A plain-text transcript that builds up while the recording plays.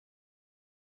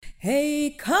Hey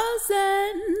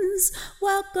cousins,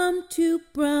 welcome to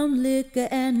Brown Liquor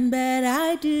and Bad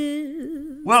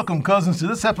Ideas. Welcome, cousins, to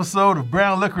this episode of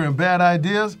Brown Liquor and Bad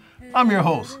Ideas. I'm your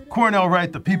host, Cornell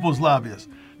Wright, the People's Lobbyist.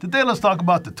 Today, let's talk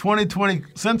about the 2020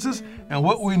 census and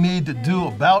what we need to do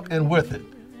about and with it.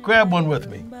 Grab one with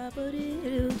me.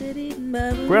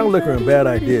 Brown Liquor and Bad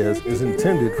Ideas is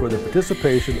intended for the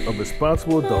participation of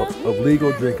responsible adults of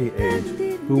legal drinking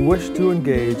age who wish to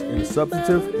engage in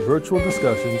substantive virtual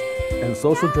discussions and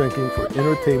social drinking for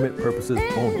entertainment purposes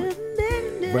only.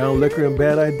 Brown Liquor and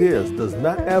Bad Ideas does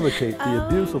not advocate the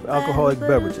abuse of alcoholic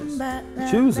beverages.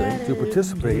 Choosing to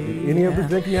participate in any of the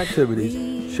drinking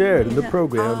activities shared in the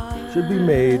program should be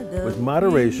made with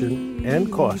moderation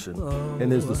and caution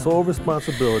and is the sole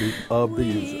responsibility of the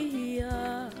user.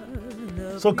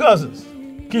 So, cousins,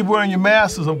 keep wearing your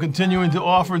masks as I'm continuing to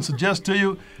offer and suggest to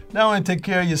you. Not only take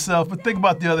care of yourself, but think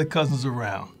about the other cousins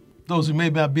around. Those who may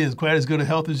not be quite as good a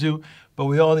health as you, but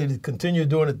we all need to continue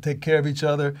doing it to take care of each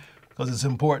other because it's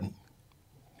important.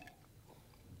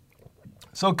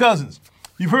 So, cousins,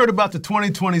 you've heard about the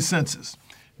 2020 census.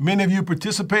 Many of you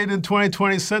participated in the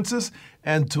 2020 census,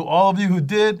 and to all of you who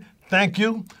did, thank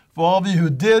you. For all of you who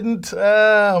didn't,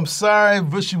 I'm sorry,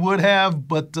 wish you would have,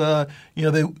 but the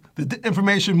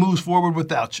information moves forward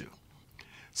without you.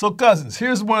 So, cousins,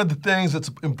 here's one of the things that's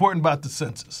important about the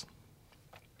census.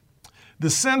 The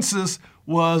census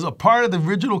was a part of the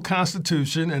original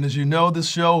Constitution, and as you know, this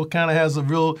show kind of has a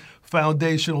real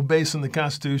foundational base in the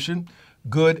Constitution,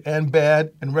 good and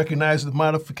bad, and recognizes the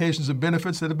modifications and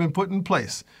benefits that have been put in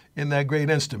place in that great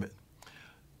instrument.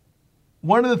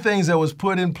 One of the things that was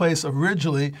put in place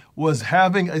originally was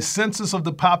having a census of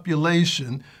the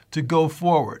population to go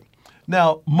forward.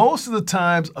 Now, most of the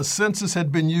times, a census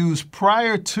had been used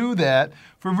prior to that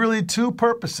for really two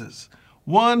purposes.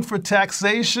 One, for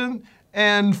taxation,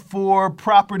 and for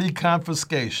property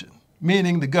confiscation,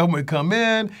 meaning the government would come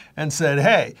in and said,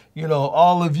 hey,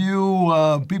 all of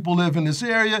you people live in this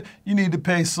area, you need to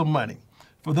pay some money.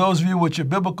 For those of you with your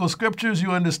biblical scriptures,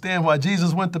 you understand why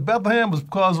Jesus went to Bethlehem was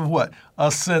because of what?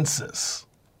 A census.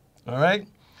 All right?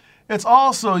 It's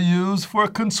also used for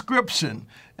conscription,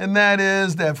 and that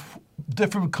is that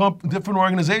different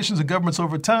organizations and governments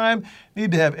over time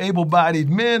need to have able-bodied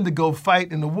men to go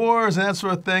fight in the wars and that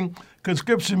sort of thing.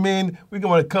 Conscription means we're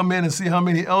going to come in and see how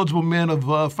many eligible men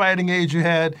of fighting age you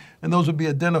had, and those would be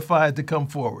identified to come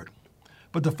forward.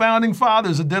 But the founding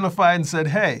fathers identified and said,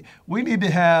 hey, we need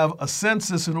to have a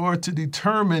census in order to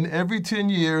determine every 10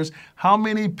 years how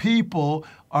many people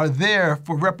are there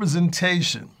for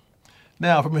representation.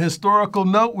 Now, from a historical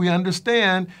note, we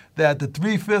understand that the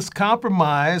Three-Fifths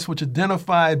Compromise, which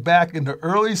identified back in the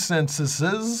early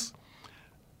censuses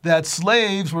that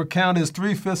slaves were counted as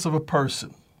 3/5 of a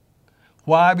person.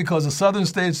 Why? Because the southern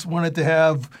states wanted to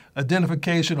have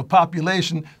identification of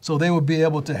population so they would be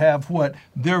able to have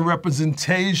their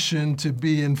representation to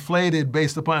be inflated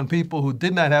based upon people who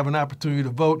did not have an opportunity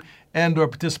to vote and or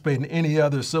participate in any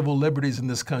other civil liberties in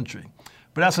this country.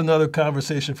 But that's another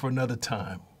conversation for another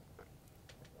time.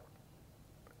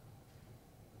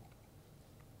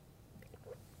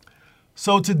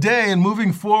 So today and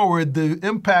moving forward, the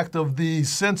impact of the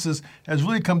census has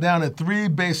really come down to three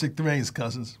basic things,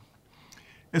 cousins.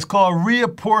 It's called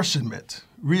reapportionment.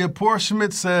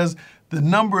 Reapportionment says the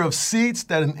number of seats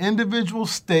that an individual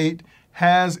state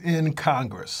has in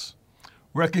Congress.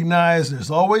 Recognize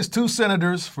there's always 2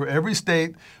 senators for every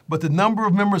state, but the number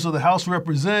of members of the House of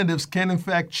Representatives can in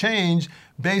fact change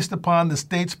based upon the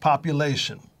state's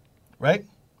population, right?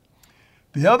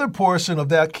 The other portion of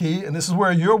that key, and this is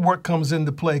where your work comes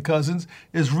into play, cousins,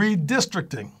 is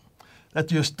redistricting.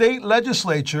 That your state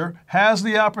legislature has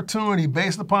the opportunity,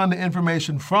 based upon the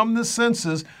information from the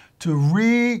census, to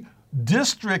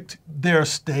redistrict their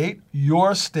state,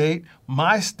 your state,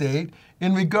 my state,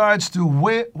 in regards to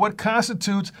what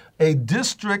constitutes a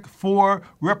district for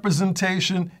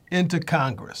representation into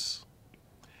Congress.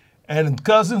 And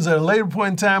cousins, at a later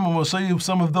point in time, I'm going to show you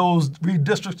some of those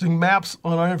redistricting maps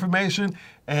on our information,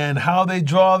 and how they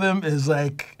draw them is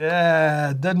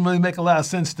doesn't really make a lot of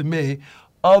sense to me,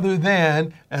 other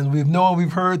than, as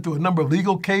we've heard through a number of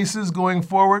legal cases going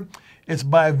forward, it's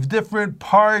by different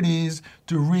parties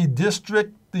to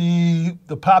redistrict the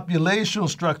populational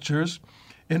structures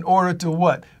in order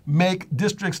to make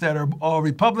districts that are all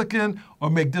Republican or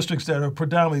make districts that are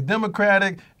predominantly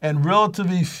Democratic and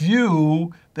relatively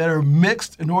few that are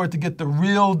mixed in order to get the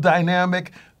real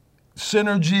dynamic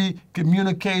synergy,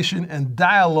 communication, and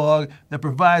dialogue that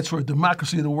provides for a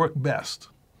democracy to work best.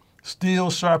 Steel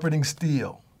sharpening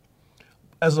steel,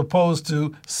 as opposed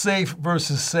to safe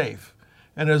versus safe.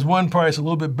 And there's one party that's a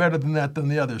little bit better than that than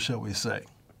the other, shall we say.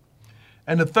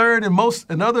 And the third and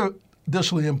another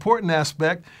additionally important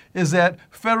aspect is that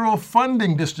federal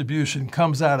funding distribution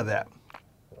comes out of that.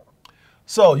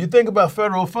 So you think about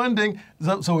federal funding,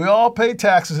 so we all pay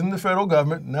taxes in the federal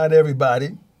government, not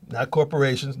everybody, not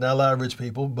corporations, not a lot of rich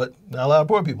people, but not a lot of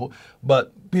poor people,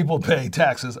 but people pay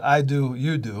taxes. I do,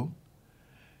 you do.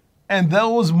 And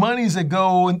those monies that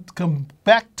go and come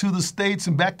back to the states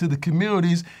and back to the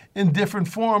communities in different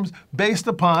forms based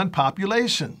upon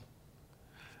population.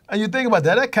 And you think about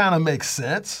that, that kind of makes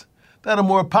sense. That a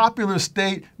more popular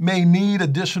state may need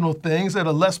additional things that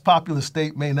a less popular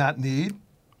state may not need.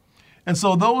 And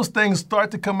so those things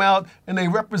start to come out and they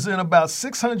represent about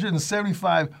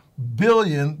 $675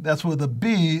 billion, that's with a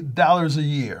B, dollars a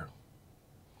year.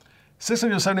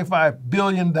 $675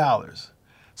 billion.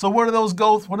 So what do those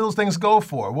things go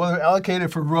for? Well, they're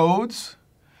allocated for roads,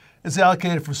 it's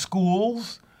allocated for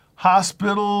schools,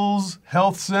 hospitals,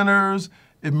 health centers,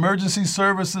 emergency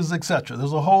services, etc.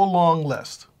 There's a whole long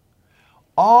list.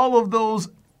 All of those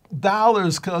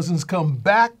dollars, cousins, come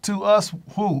back to us,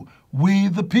 who? We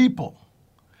the people,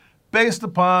 based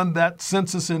upon that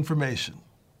census information.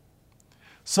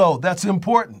 So that's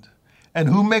important. And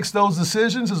who makes those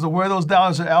decisions as to where those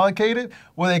dollars are allocated?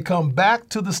 Well, they come back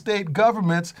to the state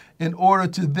governments in order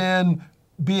to then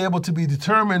be able to be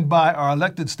determined by our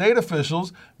elected state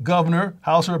officials, governor,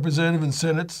 House Representative, and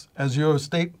Senate, as your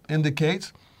state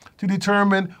indicates, to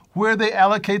determine where they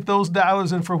allocate those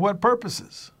dollars and for what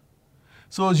purposes.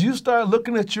 So as you start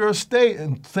looking at your state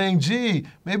and saying, gee,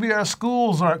 maybe our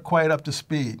schools aren't quite up to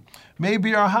speed.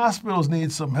 Maybe our hospitals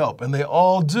need some help, and they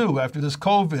all do after this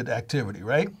COVID activity,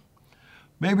 right?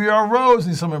 Maybe our roads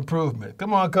need some improvement.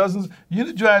 Come on, cousins.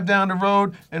 You drive down the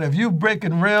road, and if you're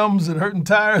breaking rims and hurting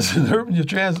tires and hurting your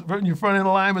front end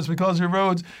alignments because of your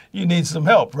roads, you need some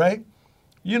help, right?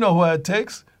 You know what it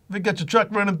takes. If you get your truck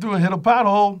running through and hit a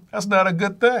pothole, that's not a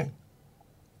good thing.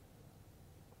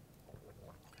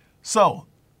 So,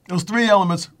 those three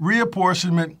elements,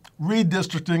 reapportionment,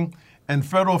 redistricting, and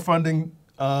federal funding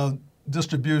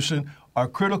distribution, are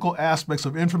critical aspects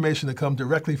of information that come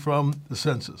directly from the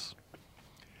census.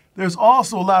 There's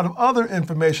also a lot of other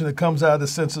information that comes out of the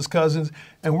census, cousins,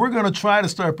 and we're going to try to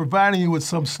start providing you with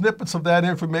some snippets of that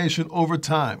information over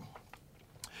time.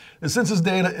 The census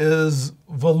data is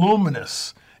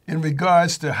voluminous in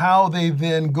regards to how they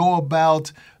then go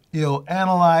about,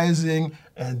 analyzing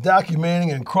and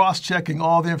documenting and cross-checking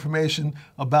all the information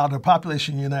about the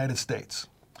population in the United States.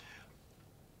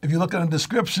 If you look at the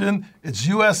description, it's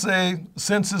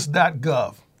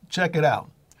usacensus.gov. Check it out.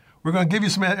 We're going to give you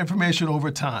some information over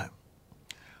time.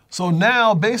 So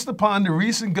now, based upon the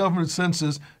recent government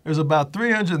census, there's about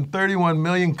 331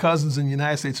 million cousins in the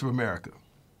United States of America.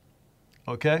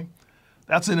 Okay?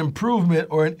 That's an improvement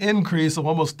or an increase of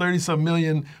almost 30-some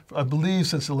million, I believe,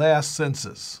 since the last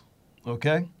census.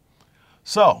 Okay?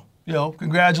 So,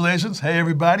 congratulations. Hey,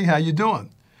 everybody, how you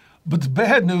doing? But the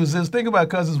bad news is, think about it,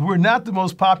 cousins, we're not the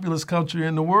most populous country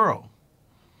in the world.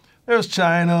 There's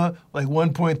China, like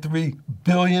 1.3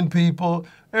 billion people.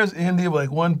 There's India, like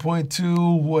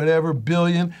 1.2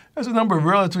 billion. There's a number of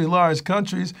relatively large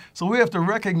countries. So we have to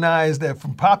recognize that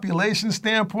from population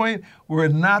standpoint, we're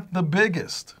not the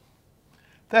biggest.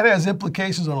 That has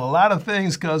implications on a lot of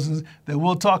things, cousins, that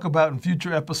we'll talk about in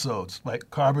future episodes, like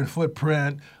carbon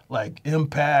footprint, like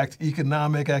impact,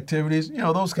 economic activities,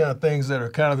 those kind of things that are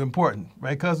kind of important,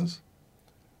 right, cousins?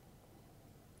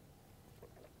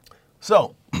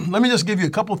 So, let me just give you a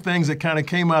couple things that kind of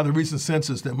came out of the recent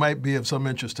census that might be of some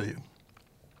interest to you.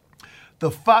 The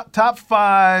top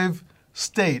 5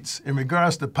 states in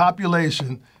regards to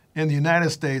population in the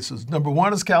United States is, number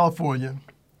 1 is California,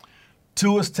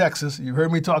 2 is Texas. You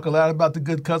heard me talk a lot about the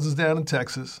good cousins down in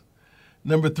Texas.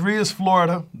 Number 3 is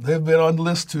Florida. They've been on the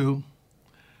list too.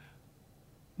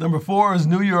 Number 4 is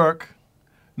New York.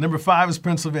 Number 5 is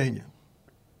Pennsylvania.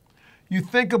 You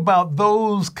think about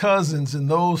those cousins in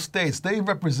those states, they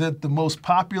represent the most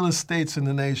populous states in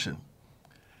the nation.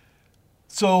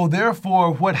 So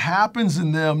therefore, what happens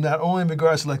in them, not only in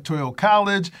regards to electoral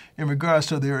college, in regards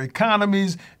to their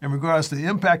economies, in regards to the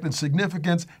impact and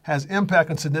significance, has impact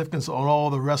and significance on all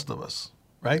the rest of us,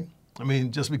 right?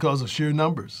 Just because of sheer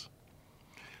numbers.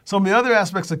 Some of the other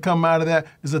aspects that come out of that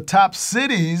is the top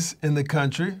cities in the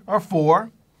country are 4.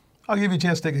 I'll give you a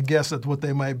chance to take a guess at what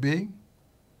they might be.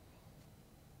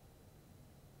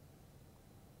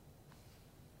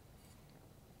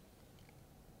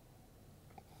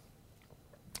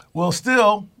 Well,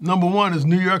 still, number 1 is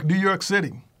New York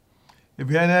City. If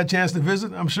you hadn't had a chance to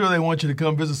visit, I'm sure they want you to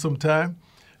come visit sometime.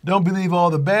 Don't believe all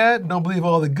the bad, don't believe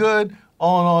all the good.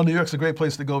 All in all, New York's a great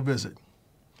place to go visit.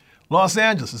 Los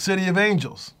Angeles, the city of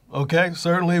angels. Okay,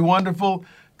 certainly wonderful.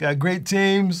 Got great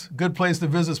teams, good place to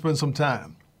visit, spend some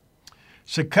time.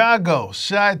 Chicago,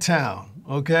 Chi-Town,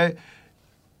 okay?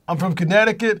 I'm from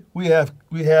Connecticut. We have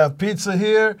pizza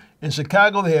here. In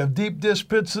Chicago, they have deep dish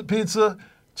pizza.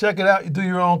 Check it out. You do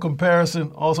your own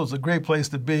comparison. Also, it's a great place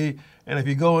to be. And if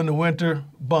you go in the winter,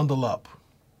 bundle up,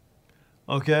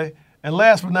 okay? And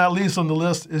last but not least on the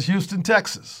list is Houston,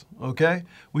 Texas, okay?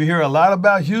 We hear a lot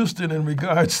about Houston in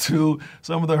regards to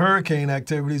some of the hurricane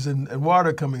activities and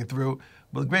water coming through.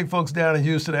 But the great folks down in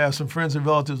Houston, I have some friends and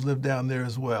relatives live down there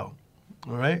as well,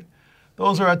 all right?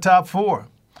 Those are our top 4.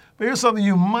 But here's something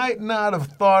you might not have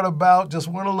thought about, just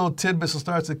one of the little tidbits that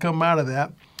starts to come out of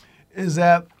that, is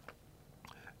that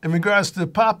in regards to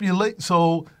population,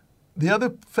 so the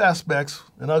other aspects,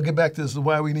 and I'll get back to this, is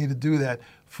why we need to do that,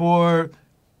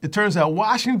 it turns out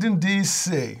Washington,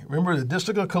 D.C., remember the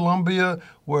District of Columbia,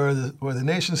 where the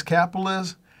nation's capital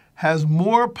is, has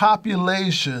more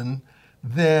population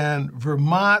than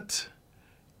Vermont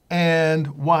and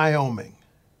Wyoming.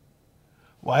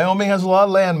 Wyoming has a lot of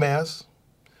land mass.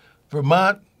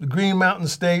 Vermont, the Green Mountain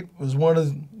State, was one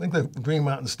of the Green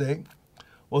Mountain State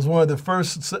was one of the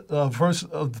first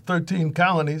of the 13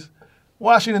 colonies.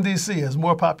 Washington, D.C. has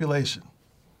more population.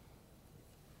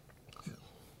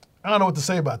 I don't know what to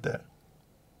say about that.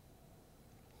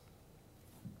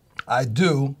 I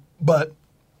do, but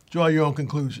draw your own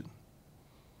conclusion.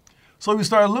 So we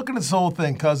started looking at this whole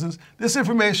thing, cousins. This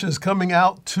information is coming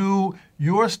out to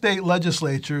your state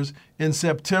legislatures in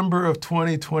September of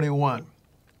 2021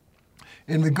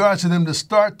 in regards to them to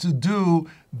start to do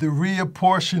the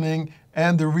reapportioning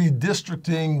and the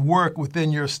redistricting work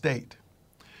within your state.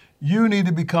 You need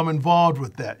to become involved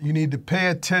with that. You need to pay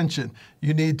attention.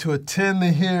 You need to attend the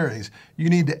hearings. You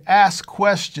need to ask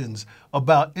questions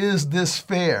about, is this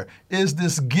fair? Is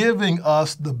this giving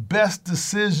us the best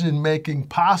decision-making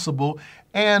possible?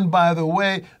 And by the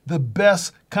way, the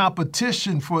best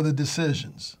competition for the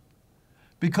decisions.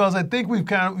 Because I think we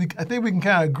can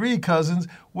kind of agree, cousins,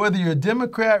 whether you're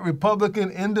Democrat,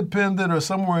 Republican, Independent, or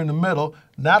somewhere in the middle,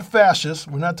 not fascist,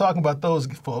 we're not talking about those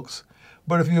folks,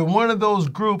 but if you're one of those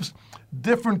groups,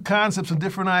 different concepts and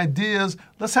different ideas,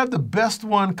 let's have the best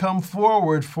one come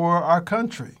forward for our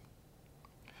country.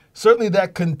 Certainly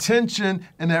that contention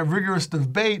and that rigorous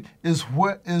debate is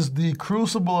what is the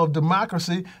crucible of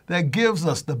democracy that gives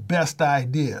us the best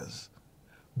ideas.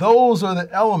 Those are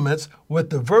the elements where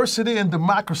diversity and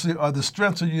democracy are the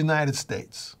strengths of the United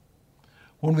States.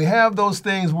 When we have those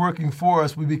things working for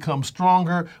us, we become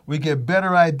stronger, we get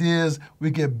better ideas, we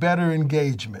get better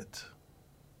engagement.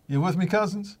 You with me,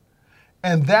 cousins?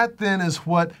 And that then is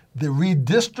what the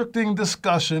redistricting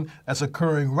discussion that's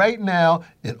occurring right now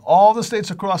in all the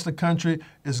states across the country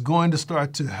is going to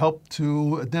start to help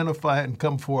to identify and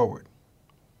come forward.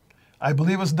 I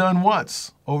believe it's done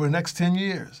once over the next 10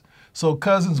 years. So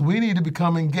cousins, we need to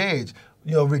become engaged.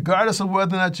 You know, regardless of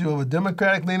whether or not you have a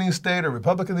Democratic-leaning state or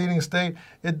Republican-leaning state,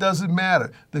 it doesn't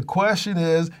matter. The question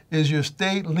is your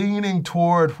state leaning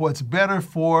toward what's better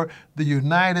for the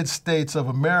United States of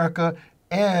America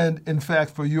and, in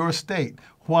fact, for your state?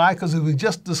 Why? Because as we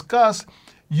just discussed,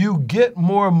 you get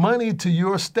more money to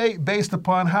your state based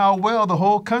upon how well the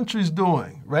whole country's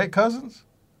doing. Right, cousins?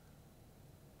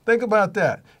 Think about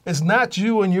that. It's not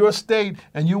you and your state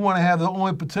and you want to have the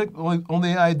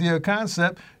only idea or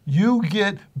concept. You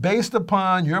get, based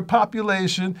upon your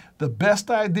population, the best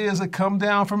ideas that come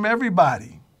down from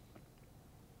everybody.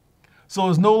 So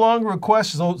it's no longer a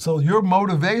question. So your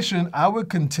motivation, I would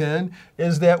contend,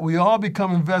 is that we all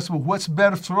become invested with what's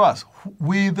better for us,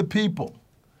 we the people.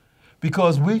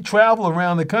 Because we travel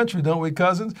around the country, don't we,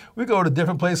 cousins? We go to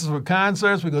different places for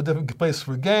concerts, we go to different places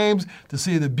for games, to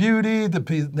see the beauty,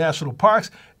 the national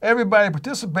parks. Everybody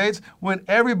participates when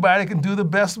everybody can do the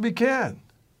best we can.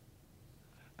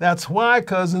 That's why,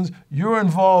 cousins, your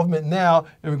involvement now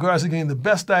in regards to getting the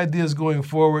best ideas going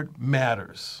forward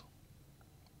matters.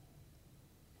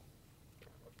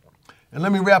 And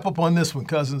let me wrap up on this one,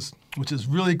 cousins, which is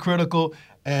really critical.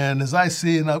 And as I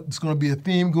see it, it's going to be a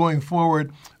theme going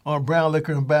forward on Brown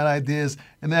Liquor and Bad Ideas,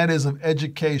 and that is of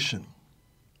education.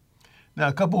 Now,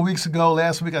 a couple of weeks ago,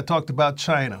 last week, I talked about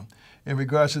China in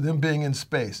regards to them being in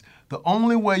space. The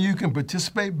only way you can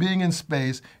participate being in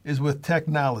space is with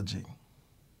technology.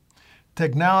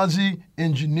 Technology,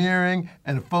 engineering,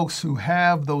 and folks who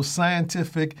have those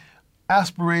scientific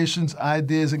aspirations,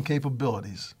 ideas, and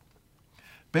capabilities.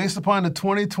 Based upon the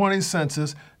 2020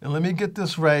 census, and let me get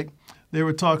this right, they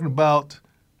were talking about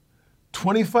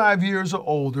 25 years or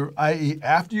older, i.e.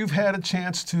 after you've had a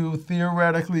chance to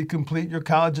theoretically complete your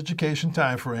college education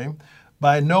time frame.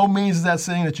 By no means is that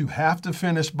saying that you have to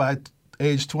finish by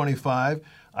age 25.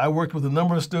 I worked with a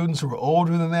number of students who were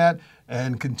older than that,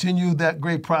 and continue that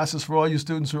great process for all you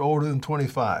students who are older than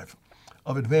 25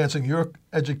 of advancing your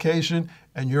education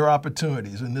and your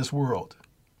opportunities in this world.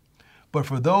 But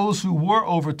for those who were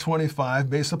over 25,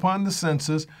 based upon the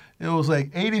census, it was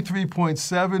like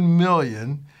 83.7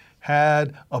 million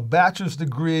had a bachelor's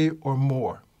degree or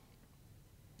more.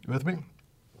 You with me?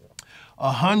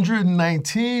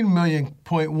 119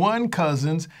 million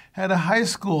cousins had a high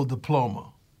school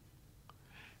diploma.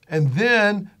 And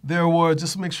then there were,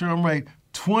 just to make sure I'm right,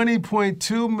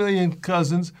 20.2 million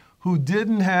cousins who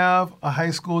didn't have a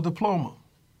high school diploma.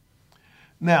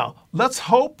 Now, let's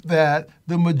hope that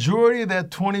the majority of that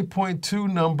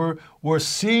 20.2 number were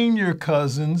senior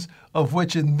cousins, of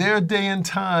which in their day and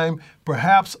time,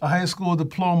 perhaps a high school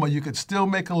diploma, you could still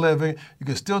make a living, you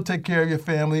could still take care of your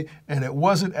family, and it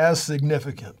wasn't as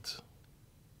significant.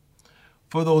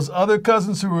 For those other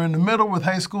cousins who were in the middle with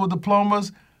high school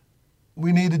diplomas,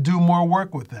 we need to do more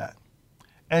work with that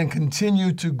and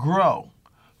continue to grow.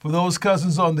 For those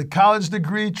cousins on the college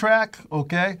degree track,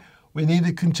 okay, we need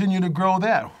to continue to grow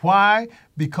that. Why?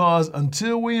 Because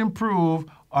until we improve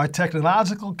our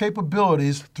technological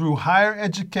capabilities through higher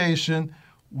education,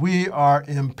 we are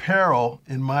in peril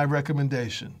in my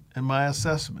recommendation and my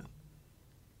assessment.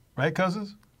 Right,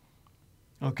 cousins?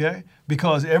 Okay?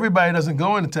 Because everybody doesn't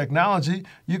go into technology.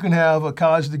 You can have a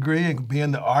college degree and be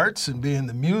in the arts and be in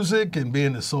the music and be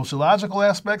in the sociological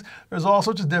aspects. There's all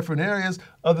sorts of different areas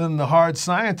other than the hard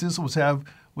sciences, which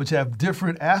have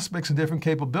different aspects and different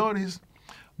capabilities.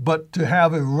 But to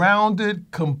have a rounded,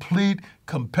 complete,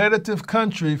 competitive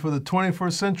country for the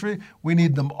 21st century, we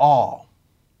need them all.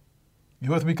 You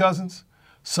with me, cousins?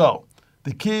 So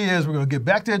the key is we're going to get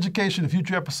back to education in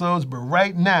future episodes, but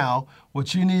right now,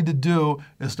 what you need to do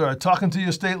is start talking to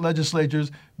your state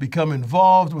legislatures, become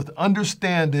involved with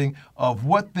understanding of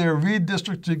what their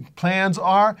redistricting plans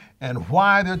are and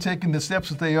why they're taking the steps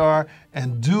that they are,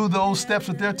 and do those steps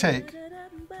that they're taking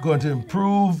going to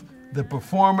improve the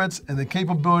performance and the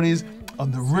capabilities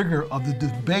of the rigor of the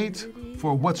debate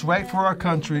for what's right for our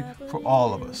country, for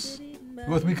all of us. You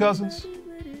with me, cousins?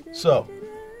 So,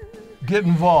 get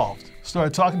involved.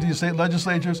 Start talking to your state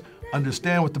legislatures,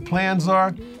 understand what the plans are,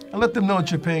 and let them know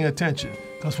that you're paying attention.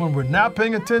 Because when we're not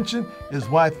paying attention is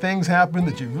why things happen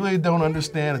that you really don't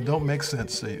understand and don't make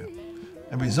sense to you,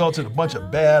 and results in a bunch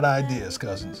of bad ideas,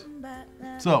 cousins.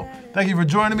 So, thank you for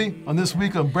joining me on this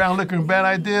week on Brown Liquor and Bad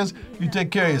Ideas. You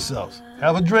take care of yourselves.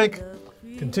 Have a drink,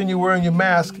 continue wearing your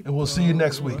mask, and we'll see you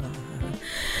next week.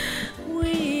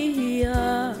 We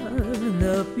are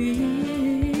the people.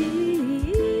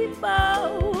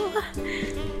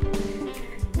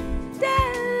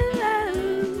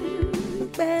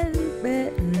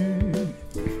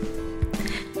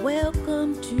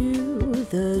 Welcome to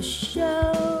the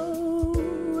show.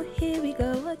 Here we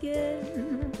go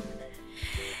again.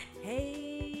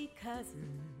 Hey,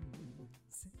 cousin.